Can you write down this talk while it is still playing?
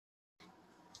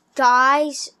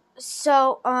guys,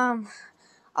 so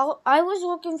I was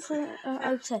looking for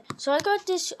okay. So I got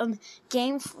this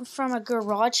game from a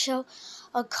garage sale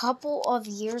a couple of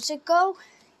years ago,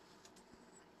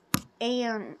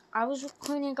 and I was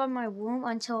cleaning up my room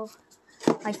until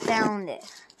I found it.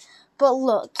 But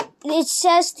look, it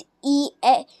says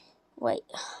KA.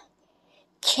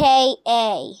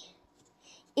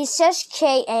 It says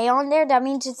KA on there. That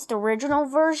means it's the original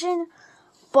version,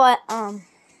 but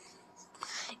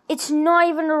it's not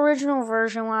even the original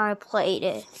version when I played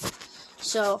it.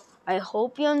 So I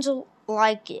hope you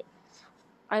like it.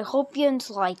 I hope you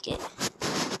like it.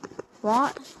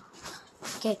 What?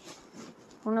 Okay.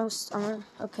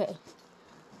 Okay.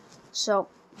 So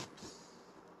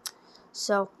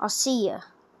I'll see ya.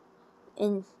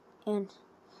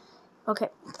 Okay.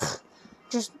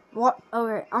 Just what?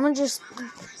 Okay. I'm gonna just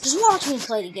watch me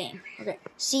play the game. Okay.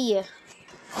 See ya.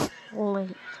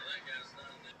 Later.